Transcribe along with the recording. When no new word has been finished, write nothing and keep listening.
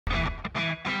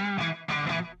Hey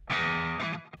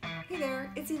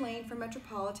there, it's Elaine from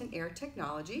Metropolitan Air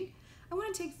Technology. I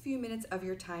want to take a few minutes of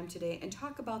your time today and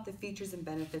talk about the features and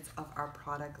benefits of our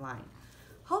product line.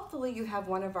 Hopefully you have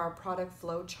one of our product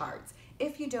flow charts.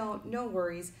 If you don't, no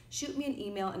worries, shoot me an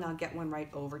email and I'll get one right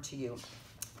over to you.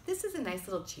 This is a nice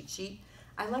little cheat sheet.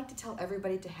 I like to tell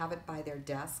everybody to have it by their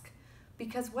desk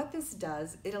because what this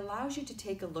does, it allows you to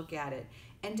take a look at it,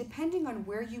 and depending on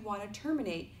where you want to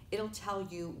terminate, it'll tell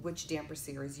you which damper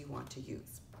series you want to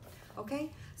use.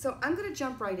 Okay, so I'm going to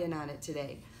jump right in on it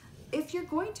today. If you're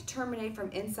going to terminate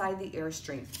from inside the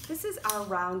Airstream, this is our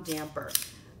round damper.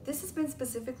 This has been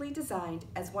specifically designed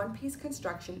as one-piece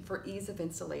construction for ease of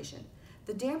installation.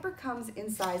 The damper comes in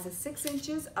sizes 6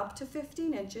 inches up to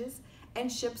 15 inches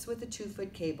and ships with a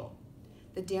 2-foot cable.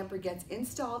 The damper gets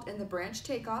installed in the branch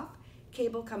takeoff,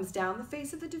 cable comes down the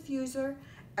face of the diffuser,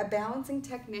 a balancing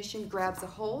technician grabs a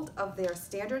hold of their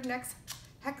standard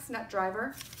hex nut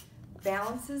driver,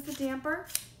 balances the damper,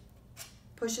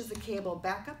 pushes the cable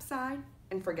back upside,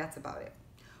 and forgets about it.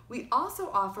 We also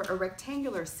offer a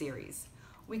rectangular series.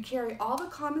 We carry all the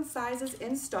common sizes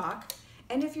in stock,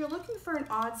 and if you're looking for an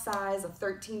odd size, a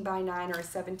 13 by 9 or a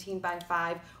 17 by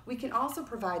 5, we can also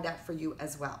provide that for you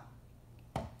as well.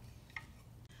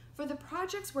 For the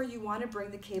projects where you want to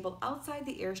bring the cable outside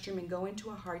the Airstream and go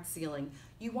into a hard ceiling,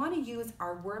 you want to use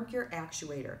our worm gear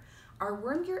actuator. Our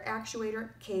worm gear actuator,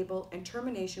 cable, and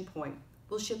termination point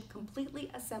will ship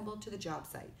completely assembled to the job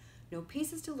site. No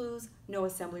pieces to lose, no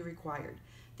assembly required.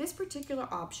 This particular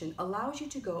option allows you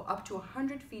to go up to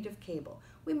 100 feet of cable.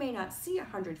 We may not see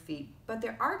 100 feet, but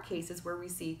there are cases where we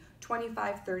see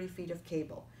 25, 30 feet of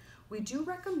cable. We do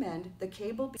recommend the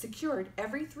cable be secured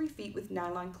every 3 feet with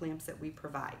nylon clamps that we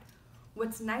provide.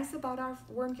 What's nice about our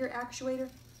worm gear actuator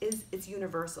is it's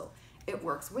universal. It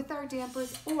works with our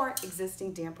dampers or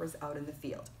existing dampers out in the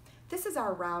field. This is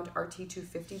our round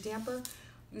RT250 damper.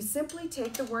 You simply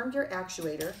take the worm gear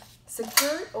actuator,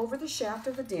 secure it over the shaft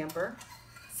of the damper,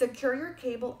 secure your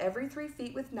cable every 3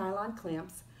 feet with nylon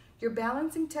clamps. Your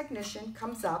balancing technician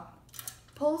comes up,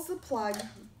 pulls the plug.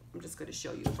 I'm just going to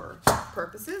show you for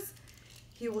purposes.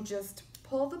 He will just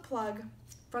pull the plug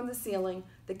from the ceiling.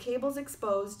 The cable's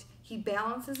exposed. He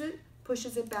balances it,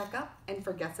 pushes it back up, and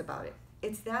forgets about it.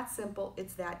 It's that simple,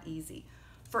 it's that easy.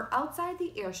 For outside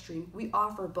the Airstream, we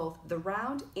offer both the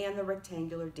round and the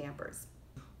rectangular dampers.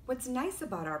 What's nice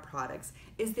about our products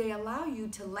is they allow you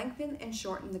to lengthen and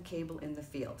shorten the cable in the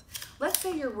field. Let's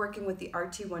say you're working with the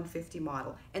RT150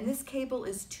 model and this cable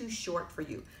is too short for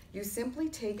you. You simply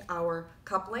take our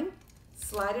coupling,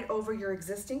 slide it over your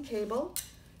existing cable,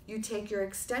 you take your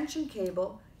extension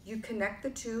cable, you connect the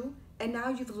two, and now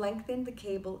you've lengthened the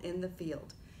cable in the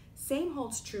field. Same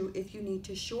holds true if you need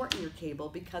to shorten your cable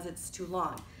because it's too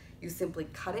long. You simply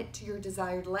cut it to your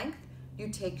desired length, you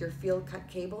take your field cut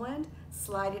cable end,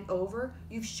 slide it over,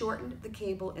 you've shortened the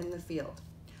cable in the field.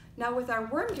 Now with our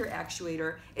worm gear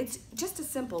actuator, it's just as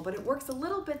simple, but it works a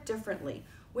little bit differently.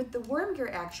 With the worm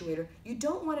gear actuator, you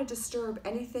don't want to disturb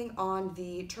anything on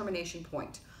the termination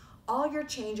point. All your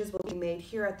changes will be made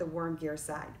here at the worm gear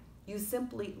side. You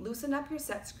simply loosen up your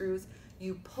set screws,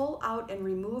 you pull out and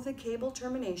remove the cable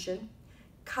termination,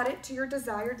 cut it to your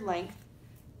desired length,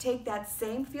 take that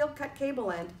same field cut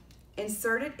cable end,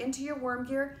 insert it into your worm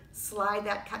gear, slide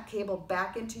that cut cable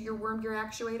back into your worm gear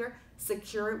actuator,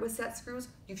 secure it with set screws,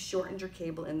 you've shortened your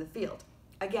cable in the field.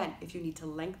 Again, if you need to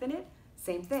lengthen it,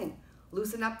 same thing.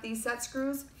 Loosen up these set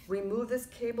screws, remove this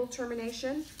cable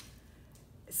termination,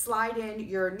 slide in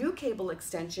your new cable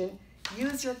extension,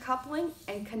 use your coupling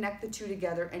and connect the two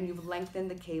together and you've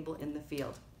lengthened the cable in the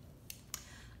field.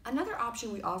 Another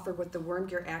option we offer with the worm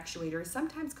gear actuator is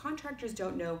sometimes contractors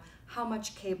don't know how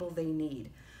much cable they need.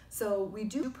 So we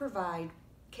do provide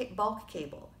bulk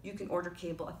cable. You can order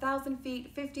cable 1,000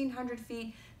 feet, 1,500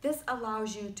 feet. This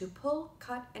allows you to pull,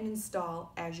 cut, and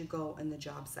install as you go in the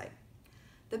job site.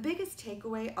 The biggest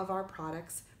takeaway of our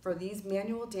products for these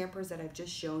manual dampers that I've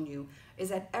just shown you is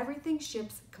that everything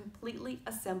ships completely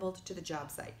assembled to the job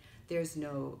site. There's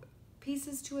no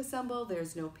pieces to assemble,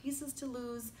 there's no pieces to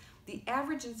lose. The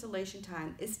average installation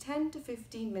time is 10 to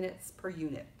 15 minutes per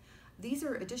unit. These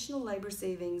are additional labor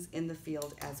savings in the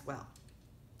field as well.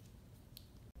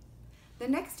 The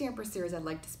next damper series I'd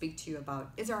like to speak to you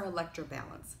about is our Electro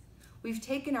Balance. We've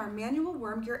taken our manual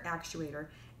worm gear actuator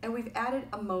and we've added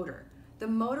a motor. The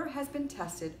motor has been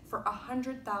tested for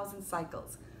 100,000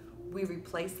 cycles. We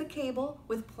replaced the cable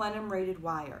with plenum rated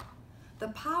wire. The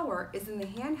power is in the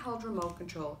handheld remote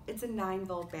control. It's a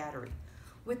 9-volt battery.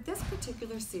 With this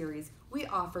particular series, we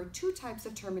offer 2 types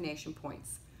of termination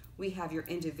points. We have your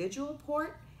individual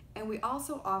port and we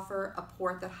also offer a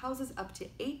port that houses up to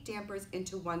 8 dampers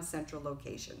into one central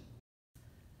location.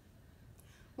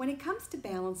 When it comes to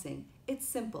balancing, it's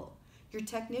simple. Your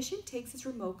technician takes his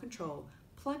remote control,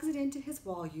 plugs it into his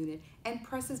wall unit, and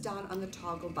presses down on the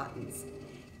toggle buttons.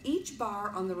 Each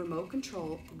bar on the remote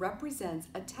control represents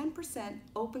a 10%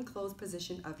 open-close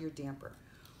position of your damper.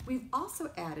 We've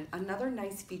also added another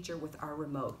nice feature with our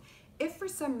remote. If for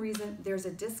some reason there's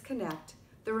a disconnect,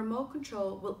 the remote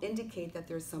control will indicate that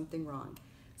there's something wrong.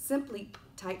 Simply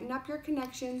tighten up your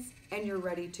connections and you're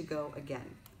ready to go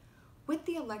again. With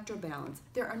the Electro Balance,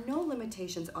 there are no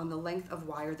limitations on the length of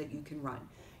wire that you can run.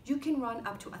 You can run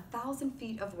up to 1,000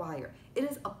 feet of wire. It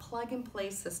is a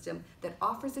plug-and-play system that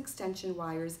offers extension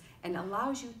wires and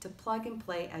allows you to plug and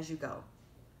play as you go.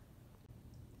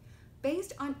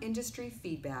 Based on industry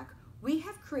feedback, we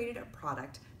have created a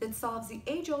product that solves the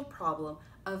age-old problem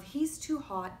of he's too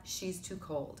hot, she's too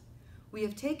cold. We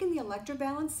have taken the Electro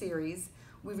Balance series,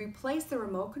 we replaced the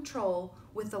remote control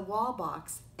with the wall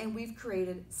box, and we've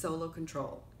created solo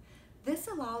control. This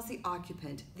allows the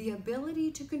occupant the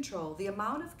ability to control the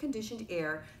amount of conditioned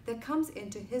air that comes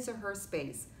into his or her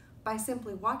space by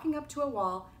simply walking up to a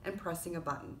wall and pressing a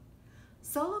button.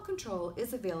 Solo control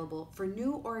is available for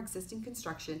new or existing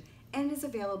construction and is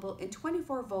available in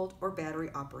 24-volt or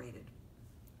battery operated.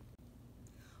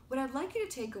 What I'd like you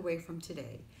to take away from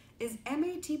today is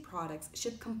MAT products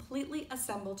ship completely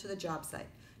assembled to the job site.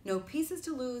 No pieces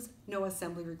to lose, no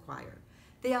assembly required.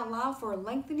 They allow for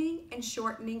lengthening and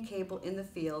shortening cable in the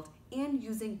field and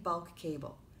using bulk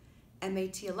cable.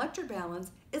 MAT Electro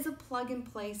Balance is a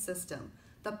plug-and-play system.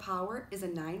 The power is a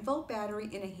 9-volt battery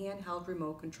in a handheld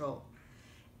remote control.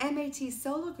 MAT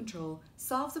Solo Control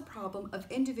solves the problem of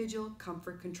individual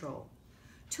comfort control.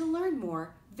 To learn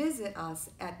more, visit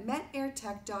us at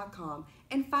metairtech.com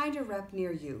and find a rep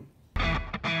near you.